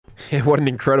Yeah, what an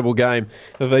incredible game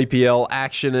of EPL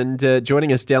action. And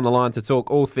joining us down the line to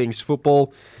talk all things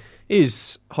football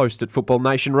is host at Football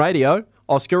Nation Radio,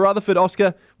 Oscar Rutherford.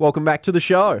 Oscar, welcome back to the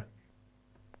show.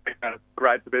 It's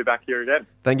great to be back here again.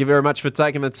 Thank you very much for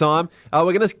taking the time.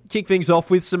 We're going to kick things off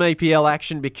with some EPL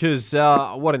action because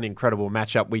what an incredible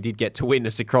matchup we did get to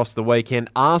witness across the weekend.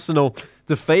 Arsenal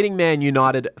defeating Man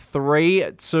United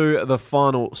 3-2 the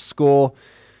final score.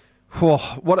 Whoa,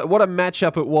 what a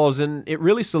matchup it was, and it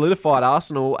really solidified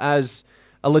Arsenal as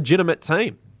a legitimate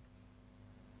team.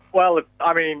 Well,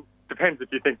 depends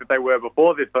if you think that they were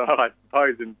before this or not, I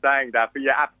suppose, in saying that. But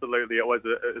yeah, absolutely, it was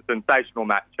a sensational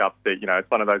matchup. That,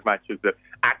 it's one of those matches that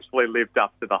actually lived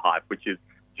up to the hype, which is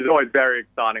always very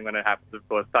exciting when it happens. Of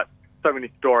course, so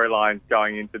many storylines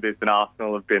going into this, and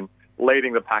Arsenal have been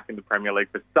leading the pack in the Premier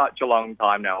League for such a long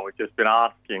time now. We've just been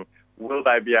asking, will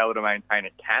they be able to maintain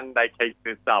it? Can they keep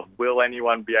this up? Will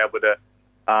anyone be able to,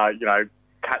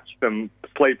 catch them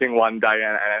sleeping one day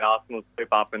and Arsenal slip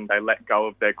up and they let go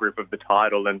of their grip of the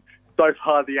title? And so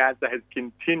far, the answer has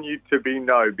continued to be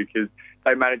no, because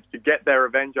they managed to get their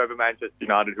revenge over Manchester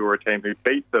United, who were a team who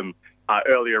beat them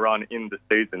earlier on in the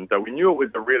season. So we knew it was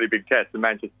a really big test, and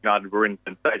Manchester United were in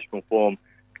sensational form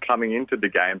coming into the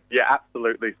game. Yeah,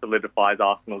 absolutely solidifies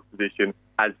Arsenal's position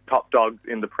as top dogs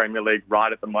in the Premier League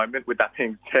right at the moment. With that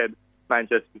being said,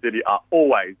 Manchester City are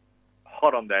always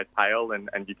hot on their tail, and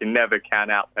you can never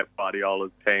count out Pep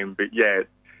Guardiola's team. But yeah,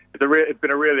 it's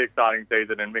been a really exciting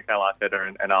season, and Mikel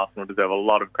Arteta and Arsenal deserve a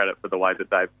lot of credit for the way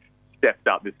that they've stepped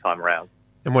up this time around.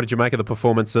 And what did you make of the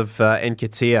performance of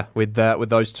Nketiah with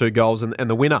those two goals and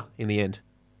the winner in the end?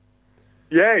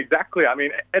 Yeah, exactly.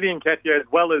 Eddie Nketiah, as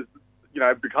well as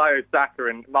Bukayo Saka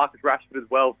and Marcus Rashford as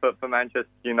well for Manchester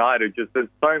United. Just there's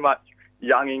so much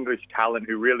young English talent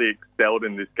who really excelled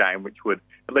in this game, which would,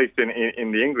 at least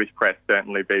in the English press,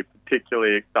 certainly be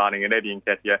particularly exciting. And Eddie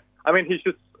Nketiah, he's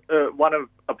just one of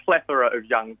a plethora of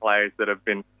young players that have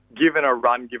been given a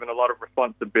run, given a lot of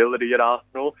responsibility at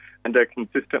Arsenal, and are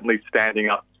consistently standing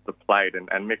up to the plate.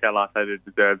 And Mikel Arteta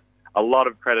deserves a lot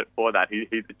of credit for that.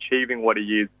 He's achieving what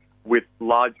he is with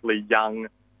largely young,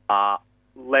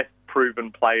 less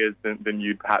proven players than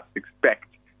you'd perhaps expect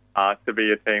to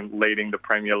be a team leading the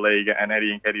Premier League, and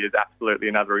Eddie Nketiah is absolutely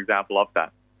another example of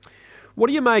that. What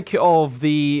do you make of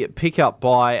the pickup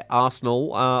by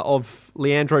Arsenal of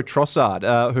Leandro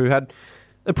Trossard, who had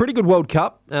a pretty good World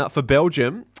Cup for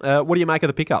Belgium? What do you make of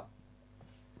the pickup?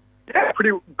 Yeah,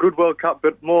 pretty good World Cup,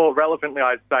 but more relevantly,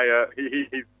 I'd say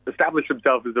he's established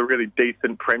himself as a really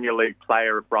decent Premier League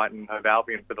player at Brighton and Hove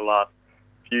Albion for the last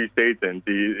few seasons.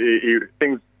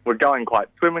 Things were going quite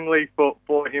swimmingly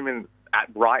for him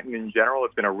at Brighton in general.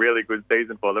 It's been a really good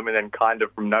season for them, and then kind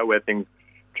of from nowhere things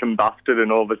combusted,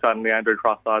 and all of a sudden Leandro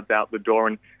Trossard's out the door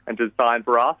and to sign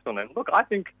for Arsenal. And look, I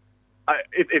think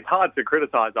it's hard to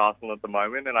criticise Arsenal at the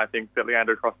moment, and I think that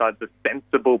Leandro Trossard's a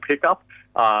sensible pickup.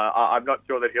 I'm not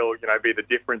sure that he'll be the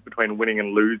difference between winning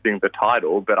and losing the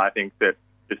title, but I think that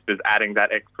just as adding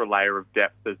that extra layer of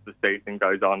depth as the season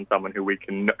goes on, someone who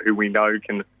we know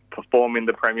can perform in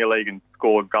the Premier League and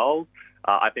score goals,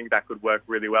 I think that could work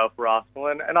really well for Arsenal,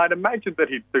 and I'd imagine that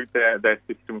he'd suit their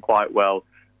system quite well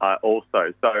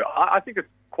also. So I think it's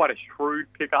quite a shrewd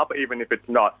pickup, even if it's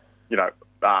not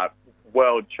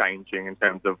world changing in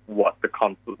terms of what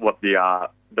the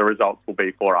results will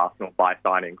be for Arsenal by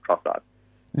signing Trossard.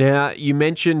 Now, you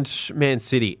mentioned Man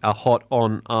City are hot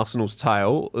on Arsenal's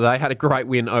tail. They had a great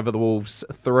win over the Wolves,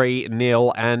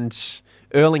 3-0, and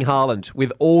Erling Haaland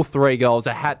with all three goals,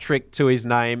 a hat-trick to his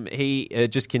name. He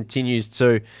just continues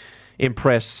to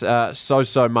impress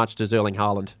so much, does Erling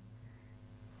Haaland.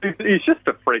 He's just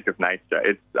a freak of nature.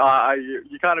 It's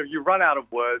you run out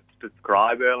of words to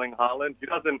describe Erling Haaland.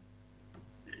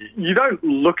 You don't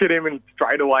look at him and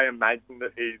straight away imagine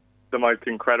that he's the most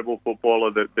incredible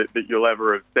footballer that you'll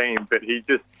ever have seen. But he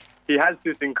has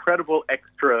this incredible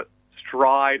extra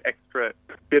stride, extra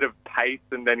bit of pace,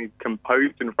 and then he's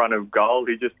composed in front of goal.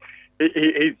 He's just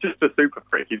a super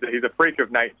freak. He's a freak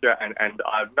of nature, and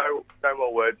I have no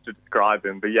more words to describe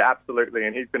him. But yeah, absolutely.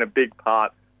 And he's been a big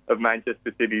part of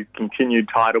Manchester City's continued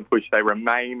title push. They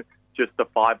remain just the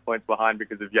 5 points behind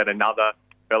because of yet another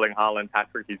Erling Haaland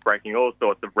hat-trick. He's breaking all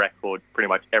sorts of records pretty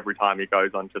much every time he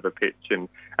goes onto the pitch. And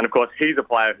of course, he's a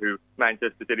player who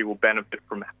Manchester City will benefit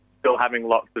from still having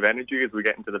lots of energy as we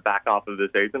get into the back half of the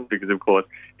season, because, of course,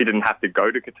 he didn't have to go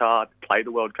to Qatar to play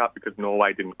the World Cup because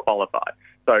Norway didn't qualify.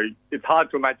 So it's hard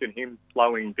to imagine him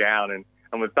slowing down.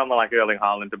 And with someone like Erling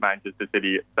Haaland to Manchester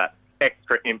City, it's that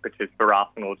extra impetus for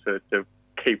Arsenal to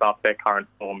keep up their current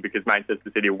form, because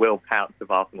Manchester City will pounce if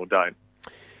Arsenal don't.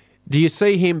 Do you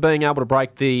see him being able to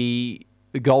break the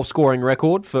goal-scoring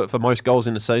record for most goals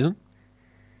in the season?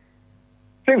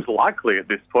 Seems likely at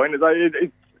this point.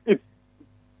 It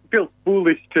feels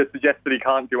foolish to suggest that he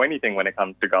can't do anything when it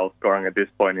comes to goal scoring at this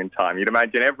point in time. You'd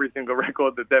imagine every single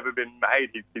record that's ever been made,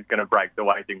 he's going to break the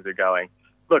way things are going.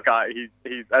 Look,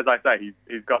 he's as I say,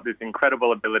 he's got this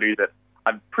incredible ability that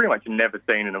I've pretty much never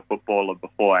seen in a footballer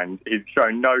before, and he's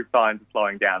shown no signs of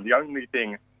slowing down. The only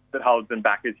thing that holds him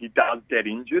back is he does get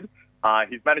injured.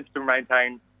 He's managed to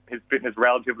maintain his fitness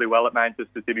relatively well at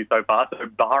Manchester City so far, so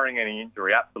barring any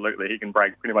injury, absolutely, he can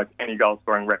break pretty much any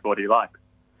goal-scoring record he likes.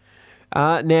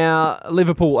 Now,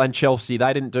 Liverpool and Chelsea,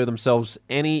 they didn't do themselves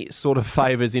any sort of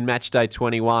favours in matchday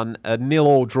 21. A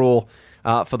 0-0 draw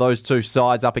for those two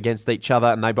sides up against each other,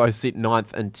 and they both sit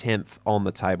 9th and 10th on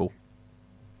the table.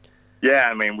 Yeah,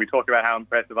 I mean, we talk about how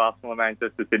impressive Arsenal and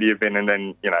Manchester City have been, and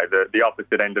then, the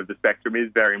opposite end of the spectrum is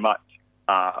very much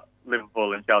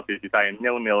Liverpool and Chelsea, as you say, a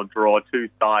 0-0 draw, two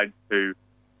sides who,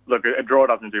 look, a draw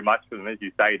doesn't do much for them. As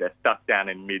you say, they're stuck down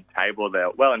in mid-table.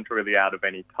 They're well and truly out of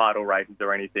any title races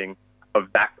or anything of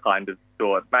that kind of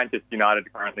sort. Manchester United are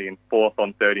currently in 4th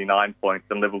on 39 points,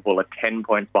 and Liverpool are 10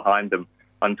 points behind them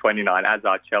on 29, as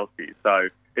are Chelsea. So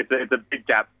it's a big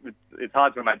gap. It's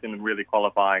hard to imagine them really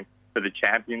qualifying for the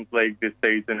Champions League this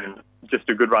season, and just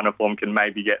a good run of form can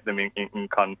maybe get them in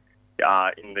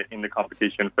the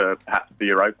competition for perhaps the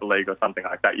Europa League or something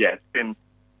like that. Yeah, it's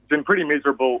been pretty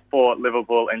miserable for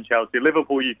Liverpool and Chelsea.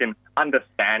 Liverpool, you can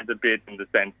understand a bit in the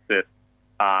sense that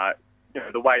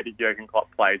the way that Jurgen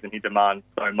Klopp plays, and he demands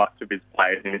so much of his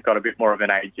players, and he's got a bit more of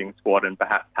an ageing squad and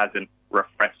perhaps hasn't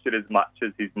refreshed it as much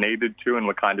as he's needed to, and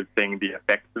we're kind of seeing the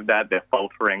effects of that. They're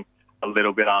faltering a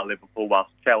little bit, Liverpool,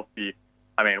 whilst Chelsea,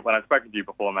 I mean, when I've spoken to you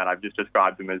before, man, I've just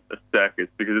described them as a circus,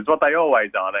 because it's what they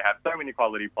always are. They have so many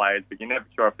quality players, but you're never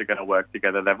sure if they're going to work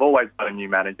together. They've always got a new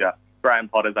manager. Graham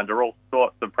Potter's under all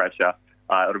sorts of pressure.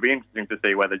 It'll be interesting to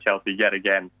see whether Chelsea yet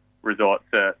again resort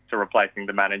to replacing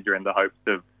the manager in the hopes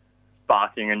of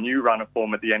sparking a new run of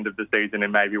form at the end of the season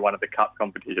in maybe one of the cup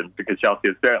competitions, because Chelsea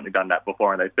has certainly done that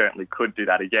before and they certainly could do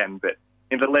that again. But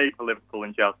in the league for Liverpool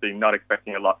and Chelsea, not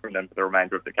expecting a lot from them for the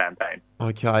remainder of the campaign.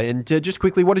 Okay, and just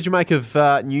quickly, what did you make of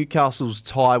Newcastle's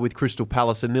tie with Crystal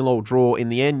Palace, a 0-0 draw in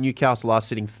the end? Newcastle are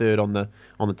sitting 3rd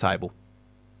on the table.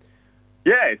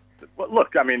 Yeah,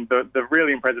 look, I mean, the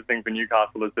really impressive thing for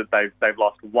Newcastle is that they've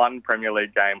lost one Premier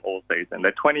League game all season.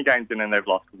 They're 20 games in and they've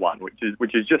lost one,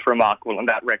 which is just remarkable, and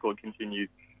that record continues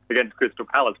against Crystal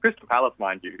Palace. Crystal Palace,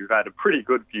 mind you, who've had a pretty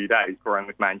good few days drawing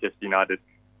with Manchester United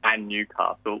and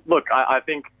Newcastle. Look, I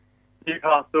think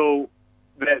Newcastle,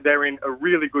 they're in a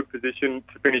really good position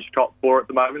to finish top 4 at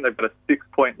the moment. They've got a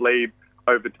 6-point lead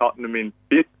over Tottenham in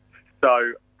 5th.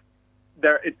 So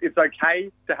it's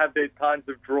okay to have these kinds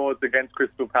of draws against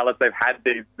Crystal Palace. They've had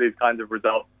these kinds of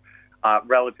results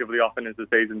relatively often as the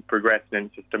season's progressed, and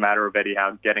it's just a matter of Eddie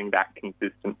Howe getting that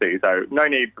consistency. So no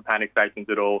need for panic stations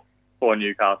at all for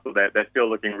Newcastle. They're still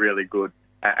looking really good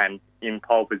and in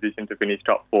pole position to finish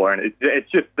top 4. And it's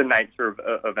just the nature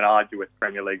of an arduous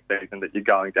Premier League season that you're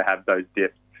going to have those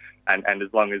dips. And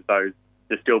as long as they're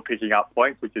still picking up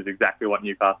points, which is exactly what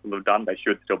Newcastle have done, they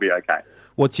should still be okay.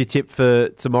 What's your tip for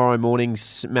tomorrow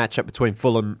morning's matchup between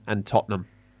Fulham and Tottenham?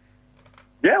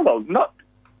 Yeah, well, not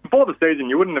before the season,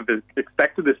 you wouldn't have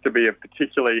expected this to be a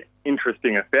particularly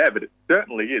interesting affair, but it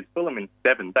certainly is. Fulham in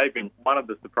 7th. They've been one of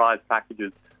the surprise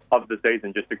packages of the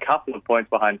season, just a couple of points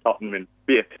behind Tottenham in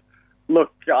 5th.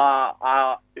 Look,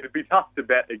 it'd be tough to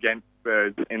bet against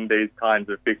Spurs in these kinds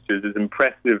of fixtures, as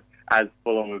impressive as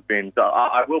Fulham have been. So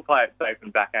I will play it safe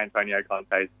and back Antonio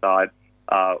Conte's side.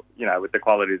 With the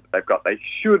qualities that they've got, they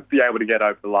should be able to get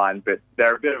over the line, but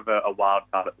they're a bit of a wild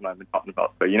card at the moment, Tottenham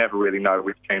Hotspur. You never really know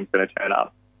which team's going to turn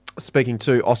up. Speaking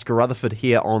to Oscar Rutherford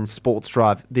here on Sports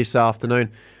Drive this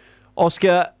afternoon.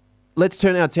 Oscar, let's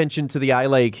turn our attention to the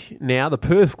A-League now. The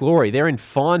Perth Glory, they're in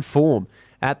fine form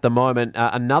at the moment.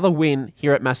 Another win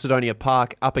here at Macedonia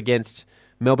Park up against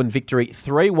Melbourne Victory.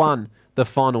 3-1 the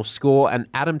final score. And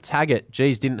Adam Taggart,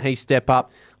 geez, didn't he step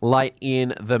up late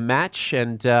in the match?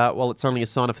 And, it's only a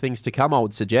sign of things to come, I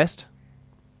would suggest.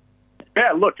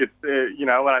 Yeah, look, it's when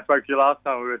I spoke to you last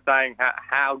time, we were saying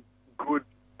how good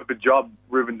of a job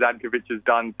Ruben Zadkovic has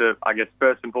done to, I guess,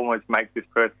 first and foremost, make this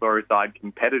Perth Glory side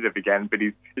competitive again. But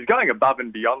he's going above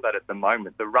and beyond that at the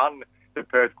moment. The run the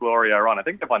Perth Glory are on, I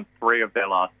think they've won 3 of their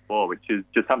last 4, which is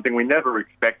just something we never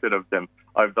expected of them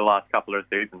over the last couple of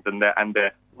seasons. And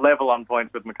they're level on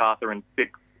points with MacArthur and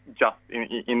 6 just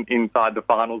inside the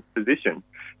finals position.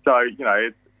 So,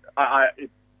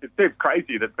 it seems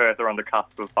crazy that Perth are on the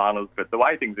cusp of finals, but the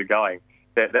way things are going,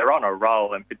 they're on a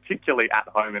roll, and particularly at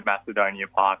home in Macedonia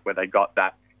Park, where they got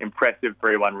that impressive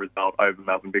 3-1 result over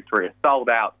Melbourne Victory. A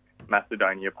sold-out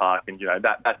Macedonia Park, and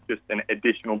that's just an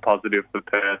additional positive for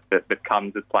Perth that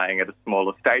comes as playing at a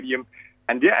smaller stadium.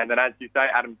 And then as you say,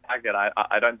 Adam Taggart,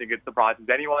 I don't think it surprises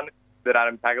anyone that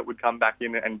Adam Taggart would come back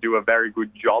in and do a very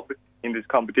good job in this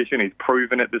competition. He's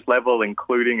proven at this level,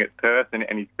 including at Perth, and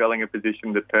he's filling a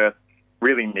position that Perth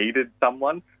really needed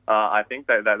someone. I think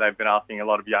that they've been asking a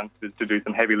lot of youngsters to do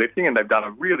some heavy lifting, and they've done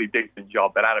a really decent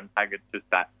job. But Adam Taggart's just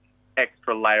that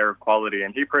extra layer of quality,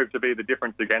 and he proved to be the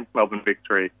difference against Melbourne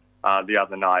Victory the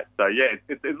other night. So, yeah,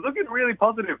 it's looking really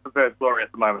positive for Perth Glory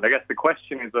at the moment. I guess the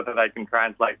question is whether they can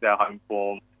translate their home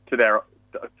form to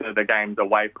the games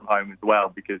away from home as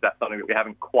well, because that's something that we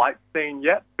haven't quite seen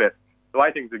yet. But the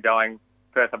way things are going,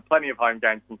 Perth have plenty of home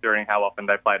games considering how often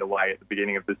they played away at the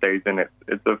beginning of the season.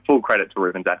 It's a full credit to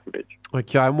Ruben Zakovic.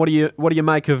 Okay, and what do you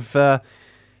make of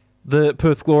the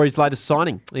Perth Glory's latest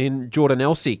signing in Jordan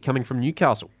Elsey coming from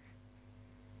Newcastle?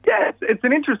 Yeah, it's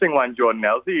an interesting one, Jordan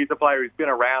Elsey. He's a player who's been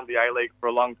around the A-League for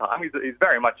a long time. He's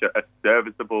very much a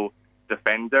serviceable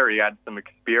defender. He adds some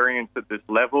experience at this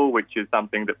level, which is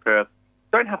something that Perth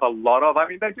don't have a lot of. I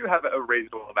mean, they do have a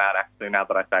reasonable amount, actually, now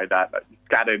that I say that,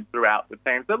 scattered throughout the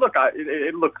team. So, look,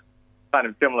 it looks kind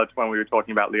of similar to when we were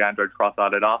talking about Leandro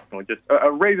Trossard at Arsenal. Just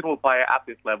a reasonable player at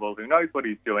this level who knows what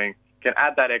he's doing, can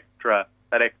add that extra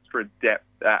depth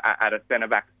at a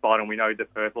centre-back spot, and we know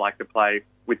that Perth like to play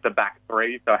with the back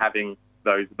three, so having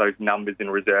those numbers in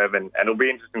reserve, and it'll be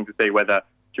interesting to see whether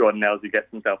Jordan Elsey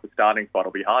gets himself a starting spot.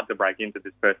 It'll be hard to break into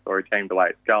this Perth Glory team the way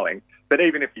it's going. But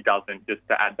even if he doesn't, just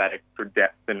to add that extra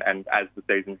depth, and as the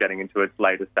season's getting into its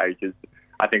later stages,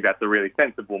 I think that's a really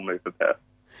sensible move for Perth.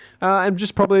 And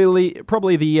just probably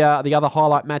the other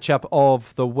highlight matchup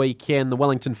of the weekend, the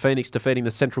Wellington Phoenix defeating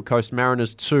the Central Coast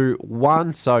Mariners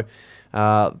 2-1. So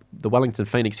the Wellington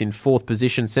Phoenix in fourth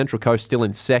position, Central Coast still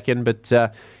in second. But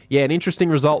an interesting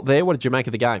result there. What did you make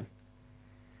of the game?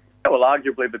 Well,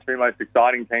 arguably the two most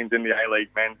exciting teams in the A-League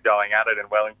men's going at it, and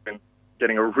Wellington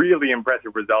getting a really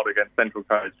impressive result against Central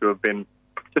Coast, who have been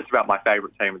just about my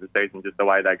favourite team of the season, just the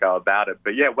way they go about it.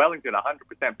 But yeah, Wellington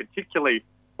 100%, particularly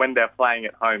when they're playing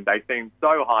at home. They seem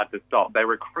so hard to stop. They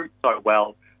recruit so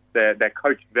well. They're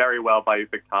coached very well by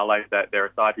Ufuk Talay. They're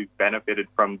a side who's benefited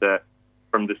from the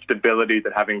stability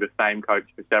that having the same coach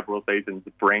for several seasons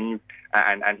brings,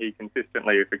 and he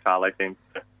consistently, Ufuk Talay, seems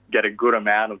to get a good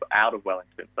amount out of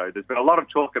Wellington. So there's been a lot of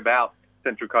talk about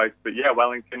Central Coast, but yeah,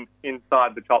 Wellington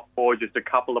inside the top four, just a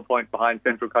couple of points behind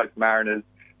Central Coast Mariners.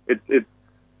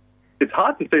 It's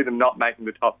hard to see them not making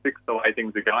the top six the way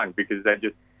things are going, because they're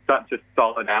just such a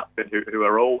solid outfit who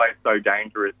are always so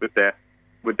dangerous with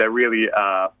their really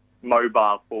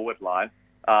mobile forward line.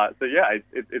 So yeah,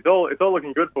 it's all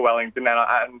looking good for Wellington,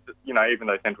 and even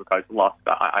though Central Coast lost,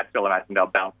 I still imagine they'll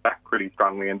bounce back pretty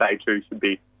strongly, and they too should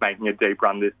be making a deep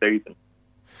run this season.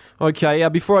 Okay,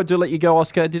 before I do let you go,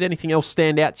 Oscar, did anything else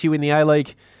stand out to you in the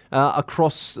A-League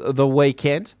across the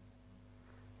weekend?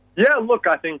 Yeah, look,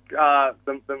 I think the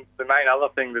main other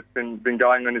thing that's been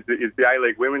going on is the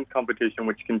A-League women's competition,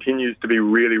 which continues to be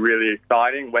really, really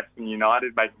exciting. Western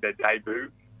United making their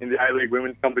debut in the A-League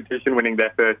women's competition, winning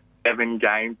their first 7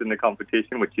 games in the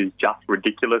competition, which is just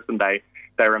ridiculous, and they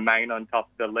remain on top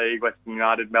of the league. Western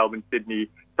United, Melbourne City,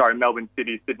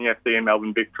 Sydney FC and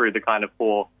Melbourne Victory, the kind of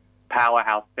 4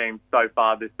 powerhouse teams so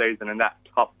far this season, and that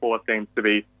top 4 seems to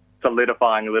be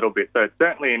solidifying a little bit. So it's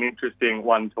certainly an interesting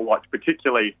one to watch,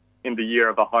 particularly in the year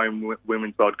of a home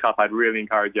Women's World Cup. I'd really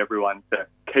encourage everyone to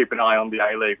keep an eye on the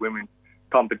A-League women's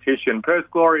competition. Perth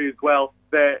Glory as well.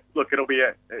 It'll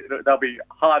be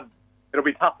hard. It'll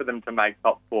be tough for them to make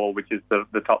top 4, which is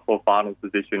the top 4 finals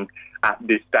position at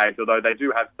this stage, although they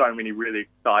do have so many really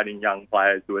exciting young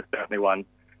players who are certainly ones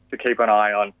to keep an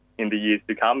eye on in the years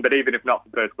to come. But even if not for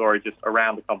Perth Glory, just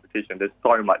around the competition, there's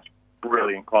so much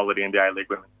brilliant quality in the A-League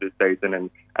women's this season, and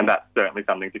that's certainly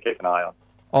something to keep an eye on.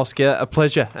 Oscar, a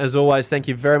pleasure as always. Thank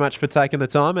you very much for taking the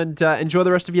time, and enjoy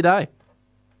the rest of your day.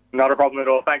 Not a problem at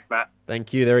all. Thanks, Matt.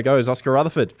 Thank you. There he goes, Oscar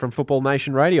Rutherford from Football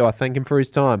Nation Radio. I thank him for his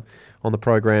time on the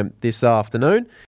program this afternoon.